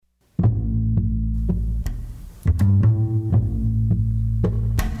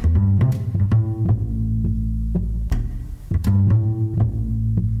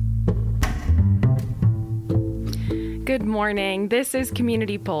morning. This is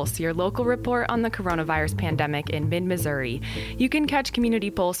Community Pulse, your local report on the coronavirus pandemic in mid-Missouri. You can catch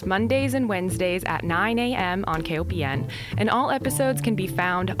Community Pulse Mondays and Wednesdays at 9 a.m. on KOPN, and all episodes can be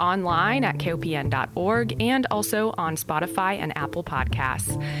found online at kopn.org and also on Spotify and Apple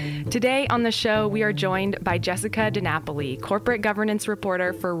Podcasts. Today on the show, we are joined by Jessica DiNapoli, corporate governance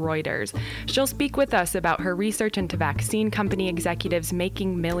reporter for Reuters. She'll speak with us about her research into vaccine company executives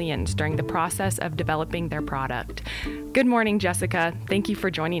making millions during the process of developing their product. Good morning, Jessica. Thank you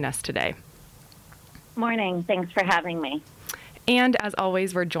for joining us today. Morning. Thanks for having me. And as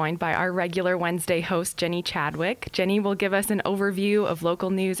always, we're joined by our regular Wednesday host, Jenny Chadwick. Jenny will give us an overview of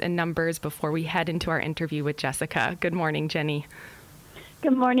local news and numbers before we head into our interview with Jessica. Good morning, Jenny.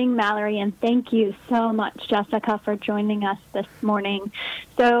 Good morning, Mallory, and thank you so much, Jessica, for joining us this morning.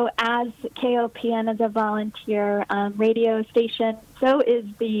 So as KOPN is a volunteer radio station, so is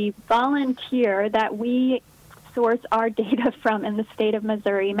the volunteer that we source our data from in the state of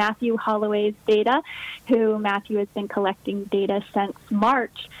Missouri, Matthew Holloway's data, who Matthew has been collecting data since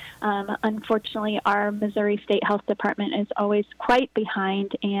March. Unfortunately, our Missouri State Health Department is always quite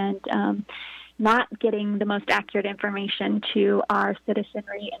behind and not getting the most accurate information to our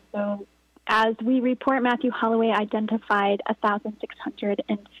citizenry. And so as we report, Matthew Holloway identified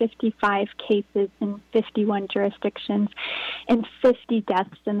 1,655 cases in 51 jurisdictions and 50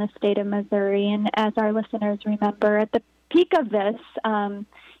 deaths in the state of Missouri. And as our listeners remember, at the peak of this,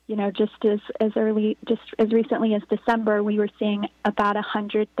 just as recently as December, we were seeing about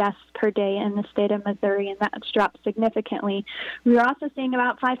 100 deaths per day in the state of Missouri, and that's dropped significantly. We were also seeing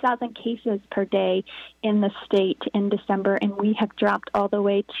about 5,000 cases per day in the state in December, and we have dropped all the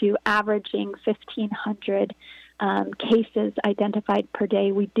way to averaging 1,500 cases identified per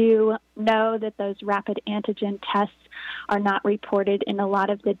day. We do know that those rapid antigen tests are not reported in a lot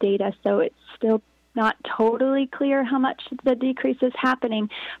of the data, so it's still not totally clear how much the decrease is happening,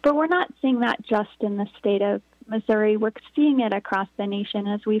 but we're not seeing that just in the state of Missouri. We're seeing it across the nation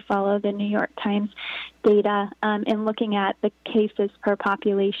as we follow the New York Times data and looking at the cases per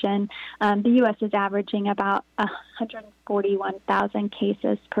population. The U.S. is averaging about 141,000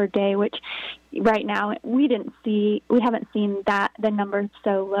 cases per day, which right now we haven't seen that the number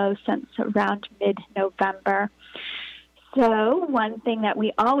so low since around mid-November. So one thing that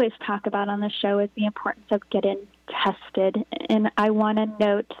we always talk about on the show is the importance of getting tested. And I want to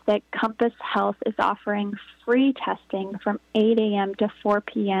note that Compass Health is offering free testing from 8 a.m. to 4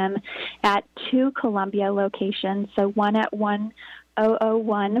 p.m. at 2 Columbia locations. So one at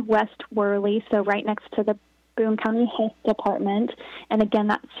 1001 West Worley, so right next to the Boone County Health Department. And again,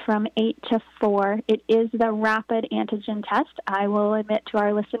 that's from 8 to 4. It is the rapid antigen test. I will admit to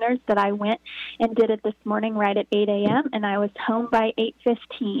our listeners that I went and did it this morning right at 8 a.m. and I was home by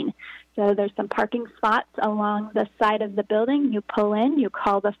 8:15. So there's some parking spots along the side of the building. You pull in, you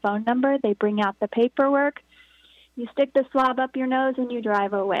call the phone number, they bring out the paperwork, you stick the swab up your nose, and you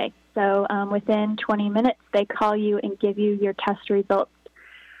drive away. So within 20 minutes, they call you and give you your test results.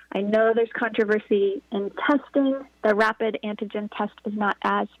 I know there's controversy in testing. The rapid antigen test is not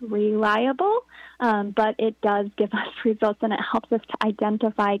as reliable, but it does give us results, and it helps us to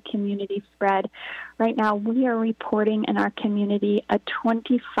identify community spread. Right now, we are reporting in our community a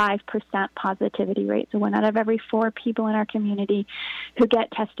 25% positivity rate. So 1 out of every 4 people in our community who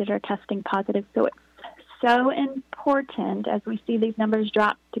get tested are testing positive. So it's so important as we see these numbers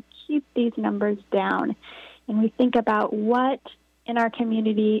drop to keep these numbers down. And we think about what in our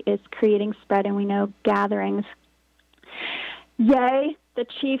community is creating spread, and we know gatherings. Yay, the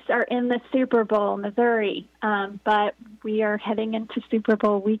Chiefs are in the Super Bowl, Missouri, but we are heading into Super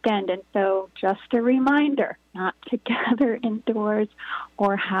Bowl weekend, and so just a reminder not to gather indoors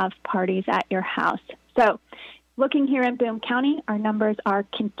or have parties at your house. So looking here in Boone County, our numbers are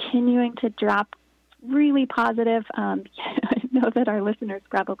continuing to drop really positive. I know that our listeners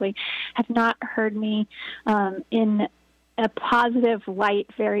probably have not heard me in a positive light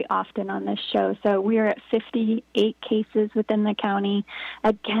very often on this show. So we are at 58 cases within the county.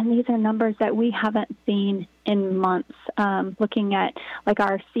 Again, these are numbers that we haven't seen in months. Looking at like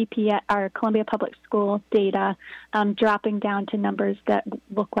our Columbia Public School data, dropping down to numbers that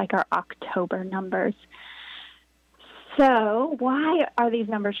look like our October numbers. So why are these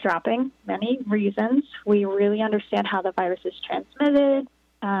numbers dropping? Many reasons. We really understand how the virus is transmitted.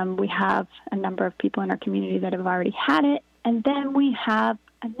 We have a number of people in our community that have already had it. And then we have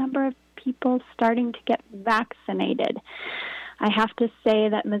a number of people starting to get vaccinated. I have to say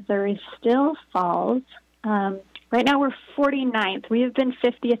that Missouri still falls. Right now we're 49th. We have been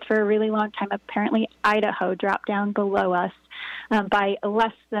 50th for a really long time. Apparently Idaho dropped down below us. by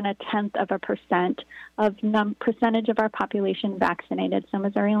less than 0.1% of percentage of our population vaccinated. So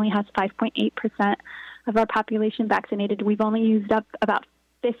Missouri only has 5.8% of our population vaccinated. We've only used up about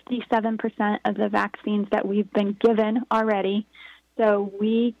 57% of the vaccines that we've been given already. So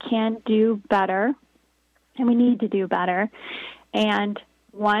we can do better, and we need to do better. And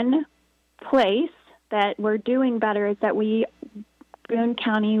one place that we're doing better is that Boone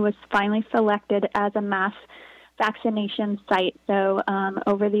County was finally selected as a mass vaccination site. So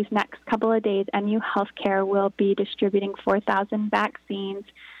over these next couple of days, MU Healthcare will be distributing 4,000 vaccines.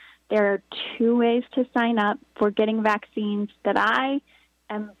 There are two ways to sign up for getting vaccines that I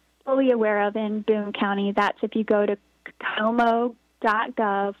am fully aware of in Boone County. That's if you go to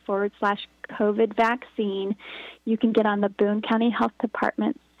como.gov/COVID vaccine, you can get on the Boone County Health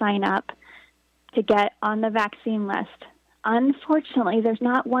Department sign up to get on the vaccine list. Unfortunately, there's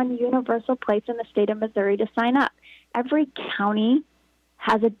not one universal place in the state of Missouri to sign up. Every county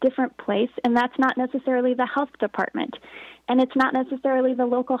has a different place, and that's not necessarily the health department, and it's not necessarily the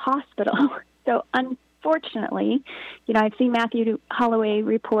local hospital. So unfortunately, I've seen Matthew Holloway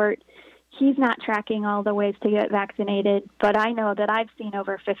report he's not tracking all the ways to get vaccinated, but I know that I've seen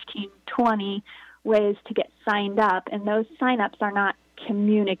over 15, 20 ways to get signed up, and those sign-ups are not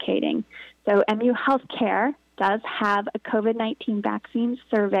communicating. So MU Healthcare does have a COVID-19 vaccine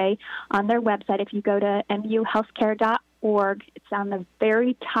survey on their website. If you go to muhealthcare.org, it's on the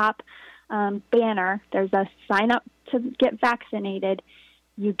very top banner. There's a sign-up to get vaccinated.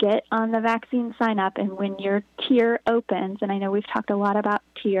 You get on the vaccine sign-up, and when your tier opens, and I know we've talked a lot about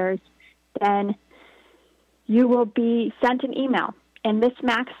tiers, then you will be sent an email. And this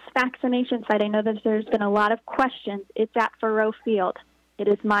mass vaccination site, I know that there's been a lot of questions. It's at Faurot Field. It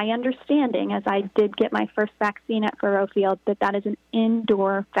is my understanding, as I did get my first vaccine at Faurot Field, that is an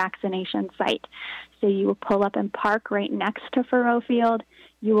indoor vaccination site. So you will pull up and park right next to Faurot Field.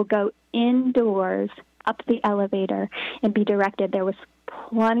 You will go indoors, up the elevator, and be directed. There was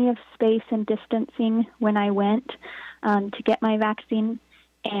plenty of space and distancing when I went to get my vaccine.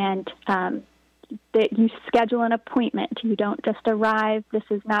 And that you schedule an appointment. You don't just arrive. This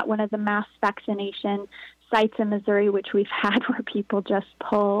is not one of the mass vaccination sites in Missouri, which we've had where people just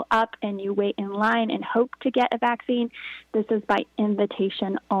pull up and you wait in line and hope to get a vaccine. This is by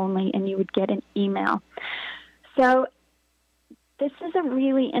invitation only, and you would get an email. So this is a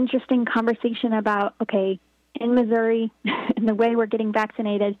really interesting conversation about, okay, in Missouri and the way we're getting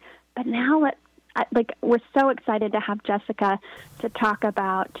vaccinated, but now we're so excited to have Jessica to talk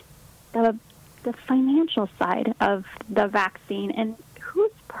about the financial side of the vaccine and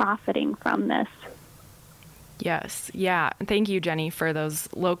who's profiting from this. Yes. Yeah. Thank you, Jenny, for those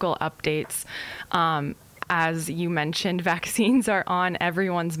local updates. As you mentioned, vaccines are on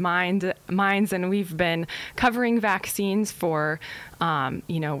everyone's minds, and we've been covering vaccines for,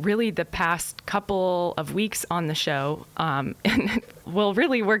 really the past couple of weeks on the show. And well,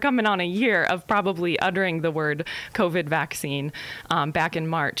 really, we're coming on a year of probably uttering the word COVID vaccine back in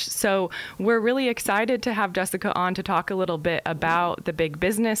March. So we're really excited to have Jessica on to talk a little bit about the big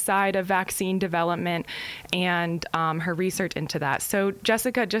business side of vaccine development and her research into that. So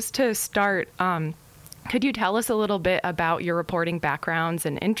Jessica, just to start, could you tell us a little bit about your reporting backgrounds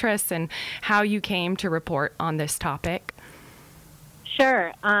and interests and how you came to report on this topic?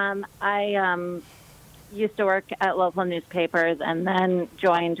 Sure. I used to work at local newspapers and then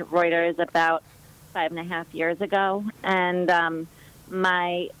joined Reuters about 5.5 years ago. And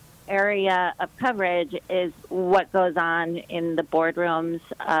my area of coverage is what goes on in the boardrooms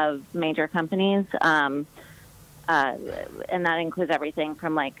of major companies. And that includes everything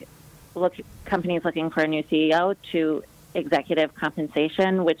from companies looking for a new CEO to executive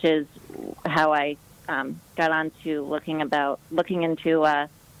compensation, which is how I got onto looking into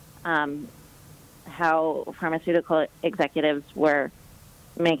how pharmaceutical executives were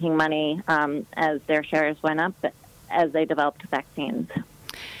making money as their shares went up as they developed vaccines.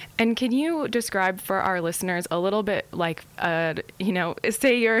 And can you describe for our listeners a little bit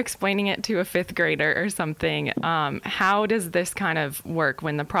say you're explaining it to a fifth grader or something, how does this kind of work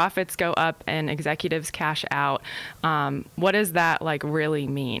when the profits go up and executives cash out? What does that really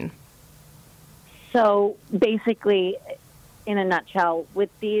mean? So basically, in a nutshell, with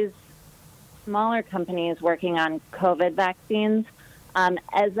these smaller companies working on COVID vaccines,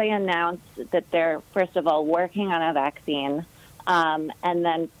 as they announce that they're, first of all, working on a vaccine, and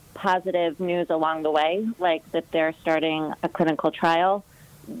then positive news along the way, like that they're starting a clinical trial,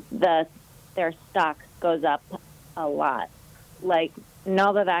 their stock goes up a lot. Like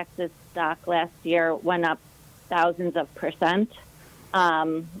Novavax's stock last year went up thousands of percent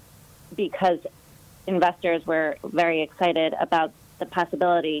because investors were very excited about the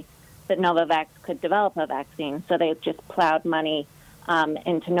possibility that Novavax could develop a vaccine. So they just plowed money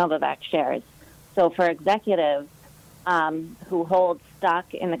into Novavax shares. So for executives who hold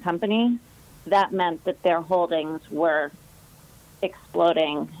stock in the company, that meant that their holdings were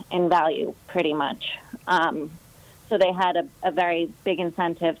exploding in value pretty much. So they had a very big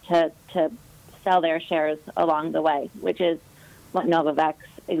incentive to sell their shares along the way, which is what Novavax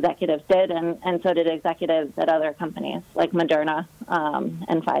executives did, and so did executives at other companies like Moderna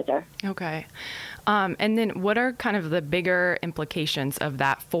and Pfizer. Okay. And then what are kind of the bigger implications of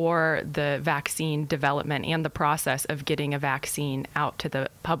that for the vaccine development and the process of getting a vaccine out to the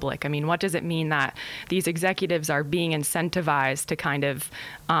public? I mean, what does it mean that these executives are being incentivized to kind of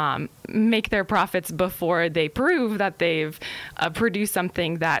make their profits before they prove that they've produced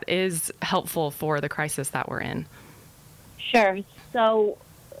something that is helpful for the crisis that we're in? Sure. So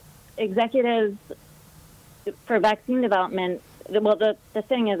executives for vaccine development, well, the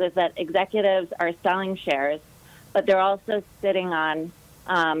thing is that executives are selling shares, but they're also sitting on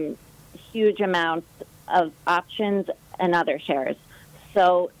huge amounts of options and other shares.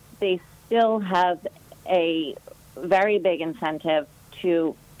 So they still have a very big incentive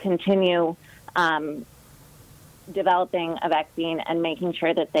to continue developing a vaccine and making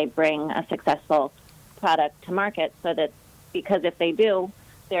sure that they bring a successful product to market, so that, because if they do,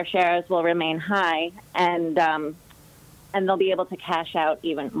 their shares will remain high, and they'll be able to cash out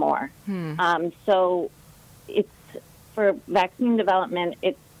even more. So it's, for vaccine development,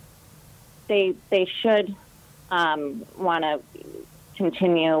 they should want to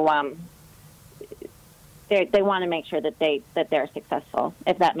continue. They want to make sure that they're successful,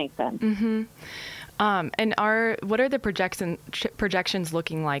 if that makes sense. Mm-hmm. And what are the projections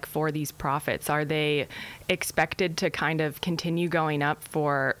looking like for these profits? Are they expected to kind of continue going up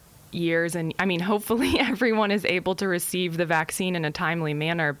for years? And I mean, hopefully everyone is able to receive the vaccine in a timely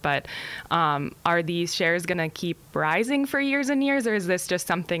manner, but are these shares going to keep rising for years and years, or is this just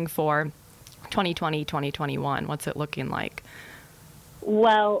something for 2020, 2021? What's it looking like?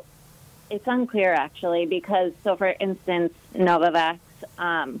 Well, it's unclear, actually, because, so for instance, Novavax,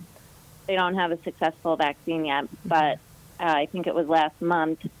 they don't have a successful vaccine yet, but I think it was last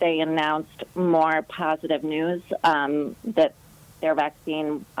month they announced more positive news that their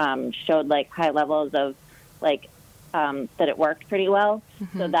vaccine showed like high levels of that it worked pretty well.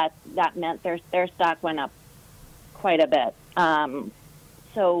 Mm-hmm. So that meant their stock went up quite a bit.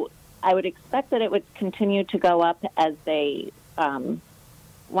 So I would expect that it would continue to go up as they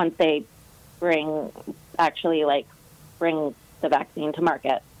once they bring the vaccine to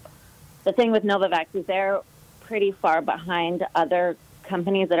market. The thing with Novavax is they're pretty far behind other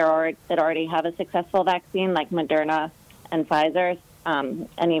companies that already have a successful vaccine, like Moderna and Pfizer, and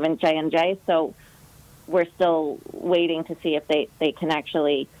even J&J. So we're still waiting to see if they can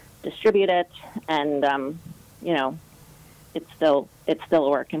actually distribute it, and it's still a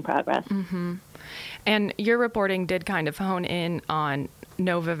work in progress. Mm-hmm. And your reporting did kind of hone in on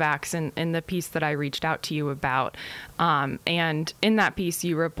Novavax in the piece that I reached out to you about. And in that piece,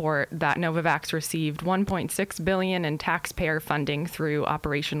 you report that Novavax received $1.6 billion in taxpayer funding through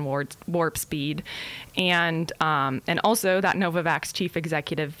Operation Warp Speed. And also that Novavax chief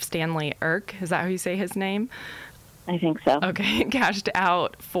executive, Stanley Erck, is that how you say his name? I think so. Okay, cashed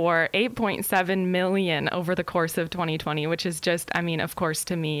out for $8.7 million over the course of 2020, which is just, I mean, of course,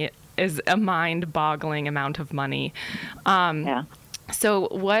 to me, is a mind-boggling amount of money. Yeah. So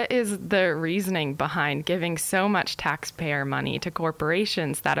what is the reasoning behind giving so much taxpayer money to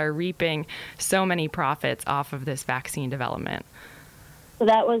corporations that are reaping so many profits off of this vaccine development? So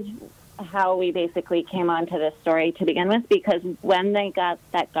that was how we basically came onto this story to begin with, because when they got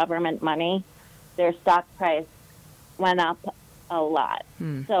that government money, their stock price went up a lot.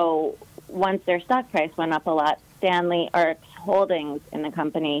 So once their stock price went up a lot, Stanley Erck's holdings in the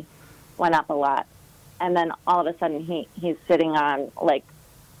company went up a lot. And then all of a sudden he's sitting on like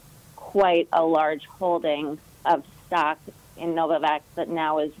quite a large holding of stock in Novavax that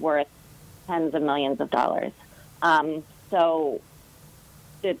now is worth tens of millions of dollars. So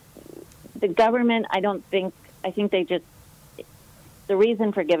the government, I think they just, the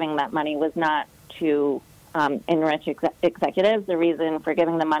reason for giving that money was not to enrich executives. The reason for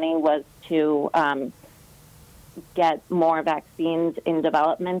giving the money was to get more vaccines in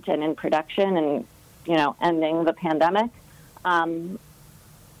development and in production, and ending the pandemic.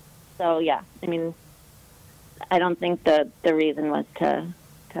 So yeah, I mean, I don't think the reason was to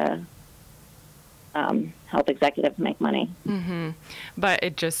help executives make money. Mm-hmm. But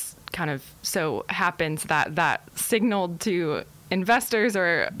it just kind of so happens that signaled to investors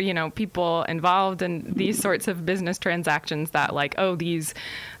or, people involved in these sorts of business transactions that like, oh, these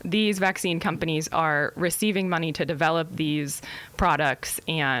vaccine companies are receiving money to develop these products,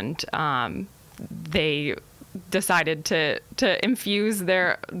 and they decided to infuse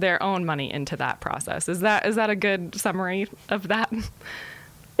their own money into that process. Is that a good summary of that?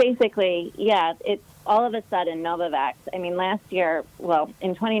 Basically, yeah. It's all of a sudden Novavax. I mean, last year,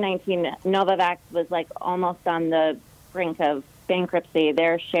 in 2019, Novavax was like almost on the brink of bankruptcy.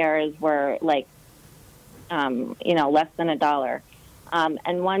 Their shares were like, less than $1.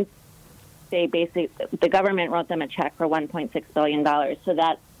 And once the government wrote them a check for $1.6 billion. So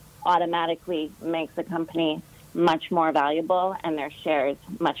that automatically makes the company much more valuable and their shares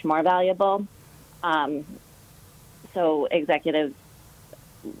much more valuable. So executives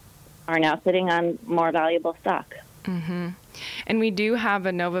are now sitting on more valuable stock. Mm-hmm. And we do have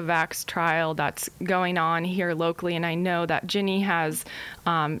a Novavax trial that's going on here locally, and I know that Ginny has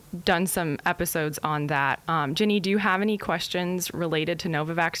done some episodes on that. Ginny, do you have any questions related to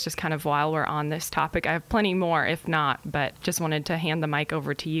Novavax, just kind of while we're on this topic? I have plenty more if not, but just wanted to hand the mic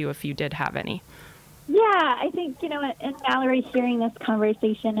over to you if you did have any. Yeah, I think, and Mallory, hearing this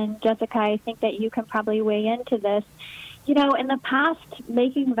conversation, and Jessica, I think that you can probably weigh into this. In the past,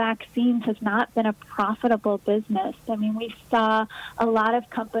 making vaccines has not been a profitable business. I mean, we saw a lot of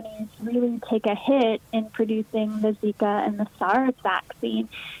companies really take a hit in producing the Zika and the SARS vaccine.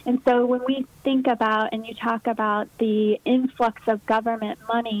 And so when we think about, and you talk about the influx of government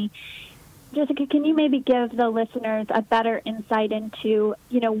money, Jessica, can you maybe give the listeners a better insight into,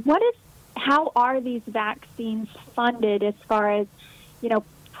 how are these vaccines funded as far as,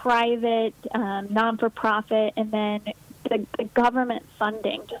 private, non-for-profit, and then the government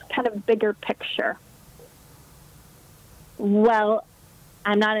funding, just kind of bigger picture? Well,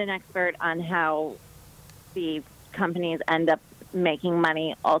 I'm not an expert on how the companies end up making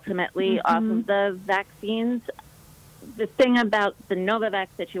money ultimately off of the vaccines. The thing about the Novavax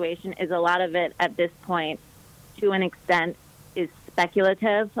situation is a lot of it at this point, to an extent, is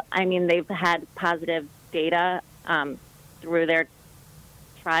speculative. I mean, they've had positive data through their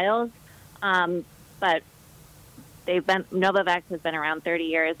trials, but Novavax has been around 30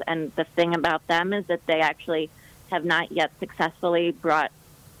 years, and the thing about them is that they actually have not yet successfully brought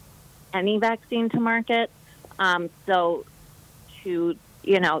any vaccine to market.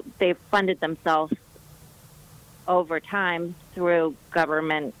 They've funded themselves over time through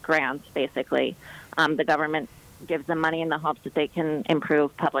government grants, basically. The government gives them money in the hopes that they can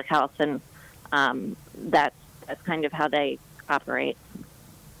improve public health, and that's kind of how they operate.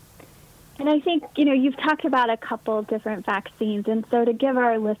 And I think, you've talked about a couple different vaccines. And so to give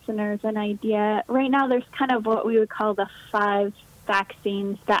our listeners an idea, right now there's kind of what we would call the 5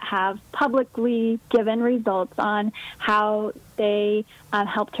 vaccines that have publicly given results on how they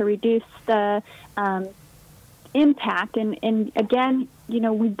help to reduce the impact. And again,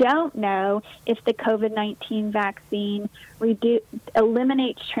 we don't know if the COVID-19 vaccine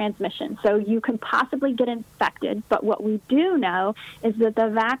eliminates transmission. So you can possibly get infected, but what we do know is that the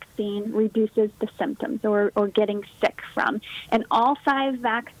vaccine reduces the symptoms or getting sick from. And all 5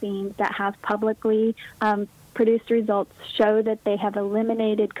 vaccines that have publicly produced results show that they have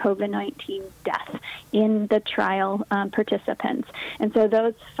eliminated COVID-19 death in the trial participants. And so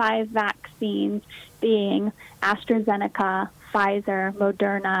those 5 vaccines being AstraZeneca, Pfizer,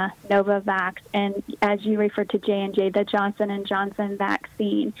 Moderna, Novavax, and as you referred to J&J, the Johnson & Johnson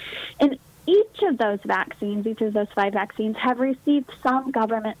vaccine. And each of those 5 vaccines have received some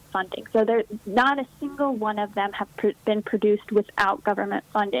government funding. So not a single one of them have been produced without government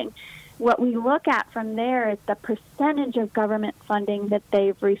funding. What we look at from there is the percentage of government funding that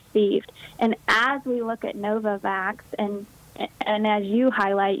they've received. And as we look at Novavax, and as you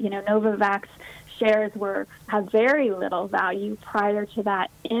highlight, Novavax shares have very little value prior to that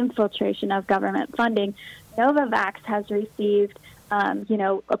infiltration of government funding. Novavax has received,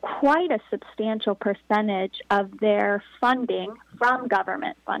 quite a substantial percentage of their funding from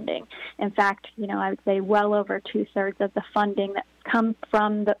government funding. In fact, I would say well over 2/3 of the funding that comes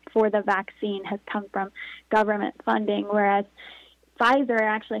for the vaccine has come from government funding, whereas Pfizer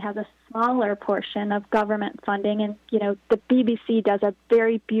actually has a smaller portion of government funding. And, the BBC does a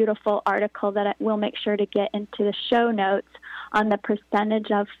very beautiful article that we'll make sure to get into the show notes on the percentage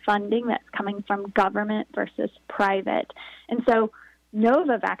of funding that's coming from government versus private. And so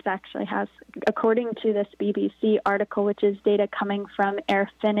Novavax actually has, according to this BBC article, which is data coming from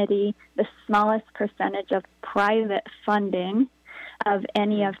Airfinity, the smallest percentage of private funding of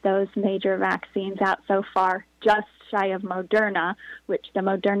any of those major vaccines out so far, just shy of Moderna, which the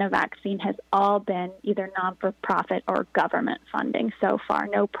Moderna vaccine has all been either non-for-profit or government funding so far.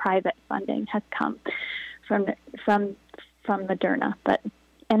 No private funding has come from Moderna. But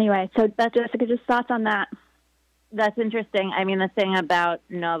anyway, so that's Jessica, just thoughts on that. That's interesting. I mean, the thing about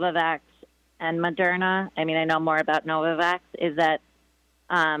Novavax and Moderna, I mean, I know more about Novavax, is that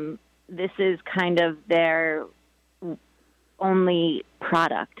this is kind of their only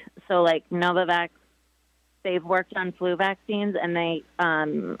product. So, like, Novavax, they've worked on flu vaccines, and they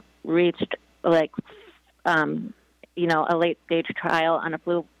reached, like, a late-stage trial on a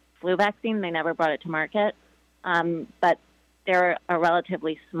flu vaccine. They never brought it to market. But they're a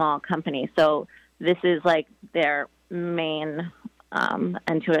relatively small company. So this is, like, their main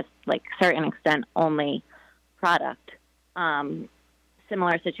and to a certain extent only product.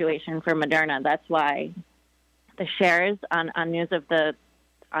 Similar situation for Moderna. That's why the shares on news of the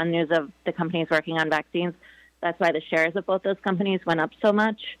companies working on vaccines. That's why the shares of both those companies went up so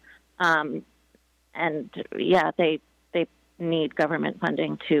much. And yeah, they need government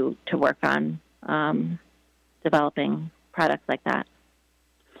funding to work on developing products like that.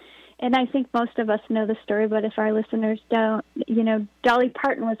 And I think most of us know the story, but if our listeners don't, Dolly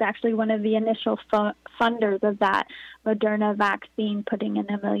Parton was actually one of the initial funders of that Moderna vaccine, putting in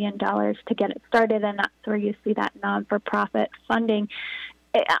 $1 million to get it started, and that's where you see that non-for-profit funding.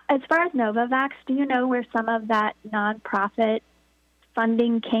 As far as Novavax, do you know where some of that non-profit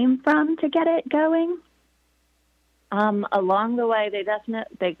funding came from to get it going? Along the way, they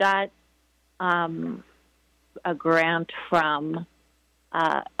got a grant from,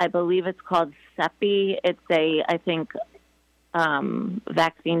 I believe it's called CEPI. It's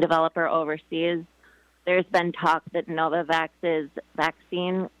vaccine developer overseas. There's been talk that Novavax's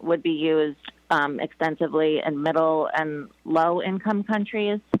vaccine would be used extensively in middle and low-income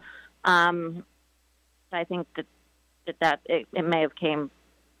countries. So I think that it may have came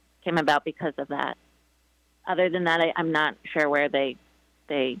about because of that. Other than that, I'm not sure where they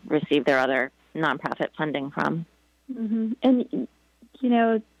receive their other nonprofit funding from. Mm-hmm. And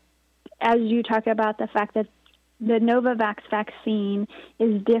as you talk about the fact that the Novavax vaccine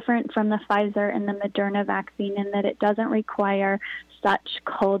is different from the Pfizer and the Moderna vaccine in that it doesn't require such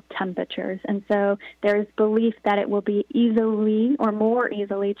cold temperatures. And so there's belief that it will be easily or more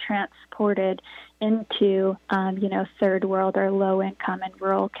easily transported into, third world or low income and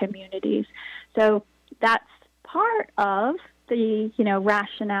rural communities. So that's part of the,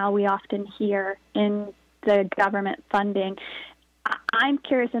 rationale we often hear in the government funding. I'm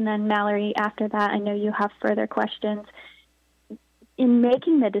curious, and then Mallory, after that, I know you have further questions. In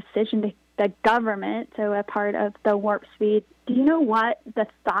making the decision to the government, so a part of the Warp Speed, do you know what the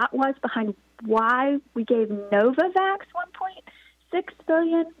thought was behind why we gave Novavax $1.6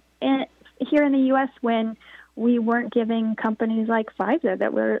 billion here in the U.S. when we weren't giving companies like Pfizer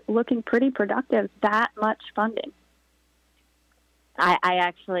that were looking pretty productive that much funding? I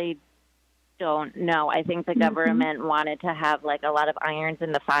actually don't know. I think the government wanted to have a lot of irons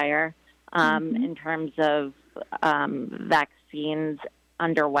in the fire in terms of vaccines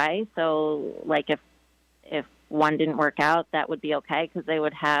underway. So if one didn't work out, that would be okay because they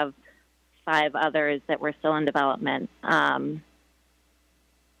would have 5 others that were still in development. Beyond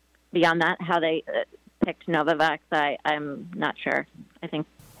that, how they picked Novavax, I'm not sure. I think,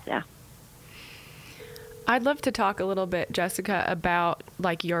 yeah. I'd love to talk a little bit, Jessica, about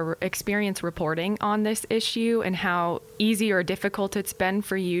your experience reporting on this issue and how easy or difficult it's been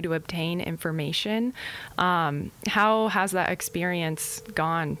for you to obtain information. How has that experience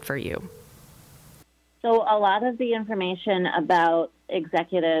gone for you? So a lot of the information about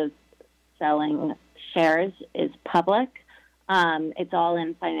executives selling shares is public. It's all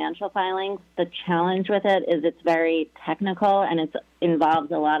in financial filings. The challenge with it is it's very technical and it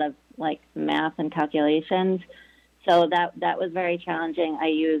involves a lot of math and calculations. So that was very challenging. I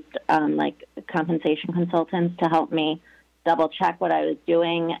used compensation consultants to help me double check what I was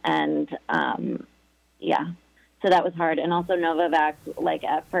doing. And so that was hard. And also Novavax,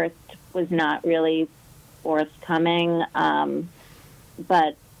 at first was not really forthcoming.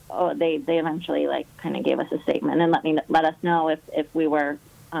 But they eventually kind of gave us a statement and let us know if we were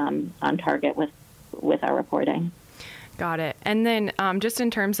on target with our reporting. Got it. And then just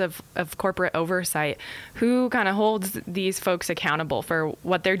in terms of corporate oversight, who kind of holds these folks accountable for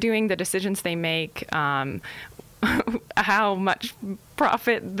what they're doing, the decisions they make, how much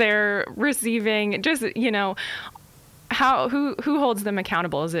profit they're receiving, just, who holds them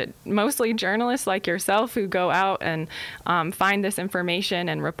accountable? Is it mostly journalists like yourself who go out and find this information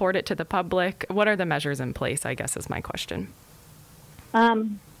and report it to the public? What are the measures in place, I guess, is my question.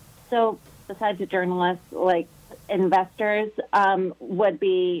 So besides the journalists, investors would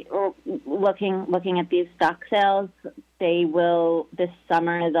be looking at these stock sales. They will, this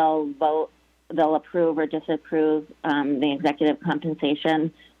summer, they'll approve or disapprove the executive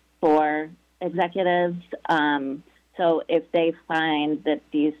compensation for executives. So if they find that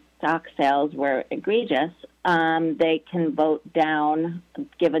these stock sales were egregious, they can vote down,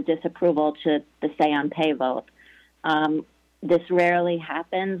 give a disapproval to the say on pay vote. This rarely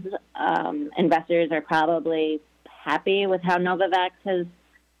happens. Investors are probably happy with how Novavax has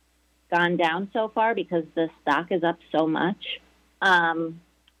gone down so far because the stock is up so much.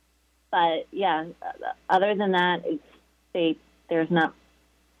 But yeah, other than that, there's not.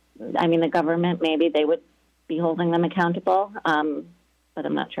 I mean, the government, maybe they would be holding them accountable, but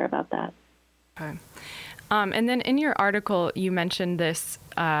I'm not sure about that. Okay. And then in your article, you mentioned this,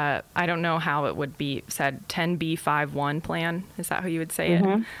 I don't know how it would be said, 10B51 plan. Is that how you would say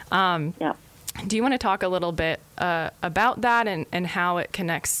it? Yeah. Do you want to talk a little bit about that and how it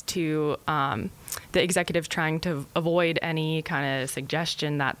connects to the executives trying to avoid any kind of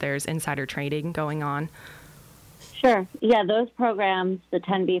suggestion that there's insider trading going on? Sure. Yeah, those programs, the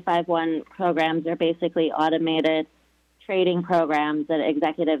 10B51 programs, are basically automated trading programs that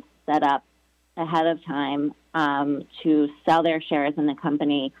executives set up ahead of time to sell their shares in the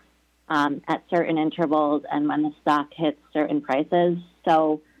company at certain intervals and when the stock hits certain prices.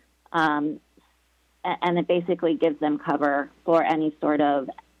 So, and it basically gives them cover for any sort of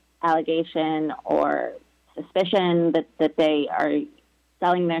allegation or suspicion that they are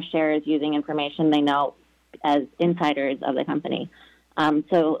selling their shares using information they know as insiders of the company.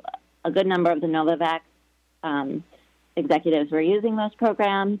 So a good number of the Novavax executives were using those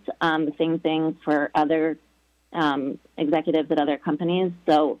programs. The same thing for other executives at other companies.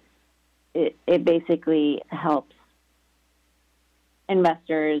 So it basically helps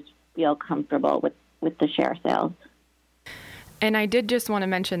investors feel comfortable with the share sales. And I did just want to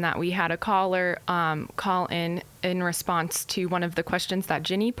mention that we had a caller call in response to one of the questions that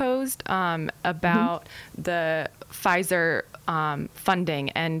Ginny posed about the Pfizer funding.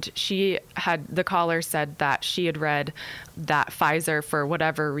 And the caller said that she had read that Pfizer, for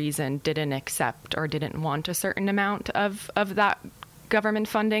whatever reason, didn't accept or didn't want a certain amount of that government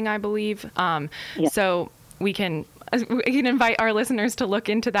funding, I believe. So we can invite our listeners to look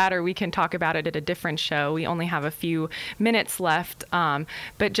into that, or we can talk about it at a different show. We only have a few minutes left.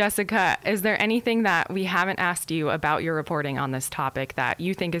 But Jessica, is there anything that we haven't asked you about your reporting on this topic that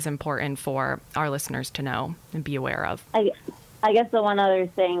you think is important for our listeners to know and be aware of? I guess the one other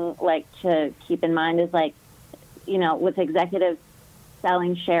thing to keep in mind is with executives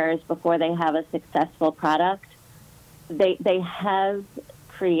selling shares before they have a successful product, they have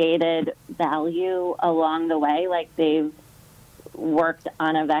created value along the way. Like they've worked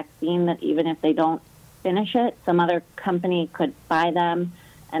on a vaccine that even if they don't finish it, some other company could buy them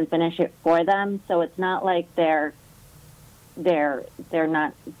and finish it for them. So it's not like they're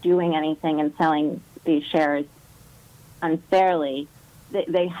not doing anything and selling these shares unfairly.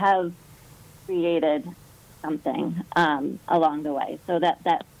 They have created something along the way. So that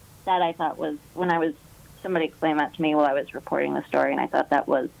I thought was, somebody explained that to me while I was reporting the story, and I thought that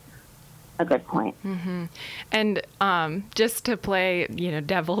was a good point. Mm-hmm. And just to play,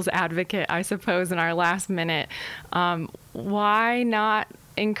 devil's advocate, I suppose, in our last minute, why not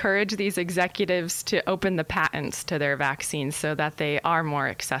encourage these executives to open the patents to their vaccines so that they are more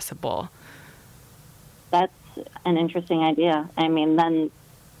accessible? That's an interesting idea. I mean, then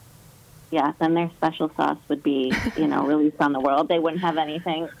their special sauce would be, released on the world. They wouldn't have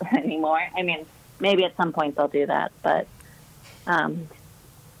anything anymore. I mean, maybe at some point they'll do that, but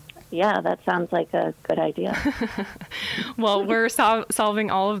that sounds like a good idea. Well, we're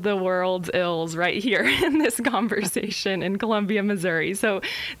solving all of the world's ills right here in this conversation in Columbia, Missouri. So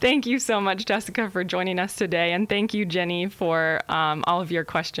thank you so much, Jessica, for joining us today. And thank you, Jenny, for all of your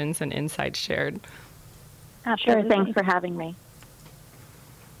questions and insights shared. Sure. Thanks for having me.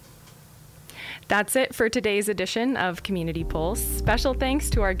 That's it for today's edition of Community Pulse. Special thanks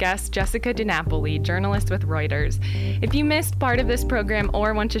to our guest, Jessica DiNapoli, journalist with Reuters. If you missed part of this program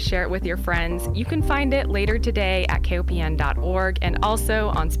or want to share it with your friends, you can find it later today at kopn.org and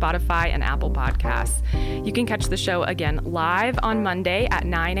also on Spotify and Apple Podcasts. You can catch the show again live on Monday at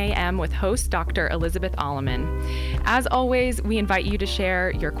 9 a.m. with host Dr. Elizabeth Alleman. As always, we invite you to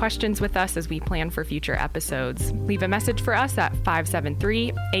share your questions with us as we plan for future episodes. Leave a message for us at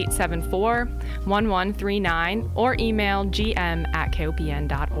 573-874-1139 or email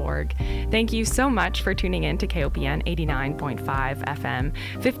gm@kopn.org. Thank you so much for tuning in to KOPN 89.5 FM.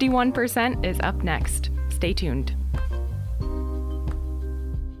 51% is up next. Stay tuned.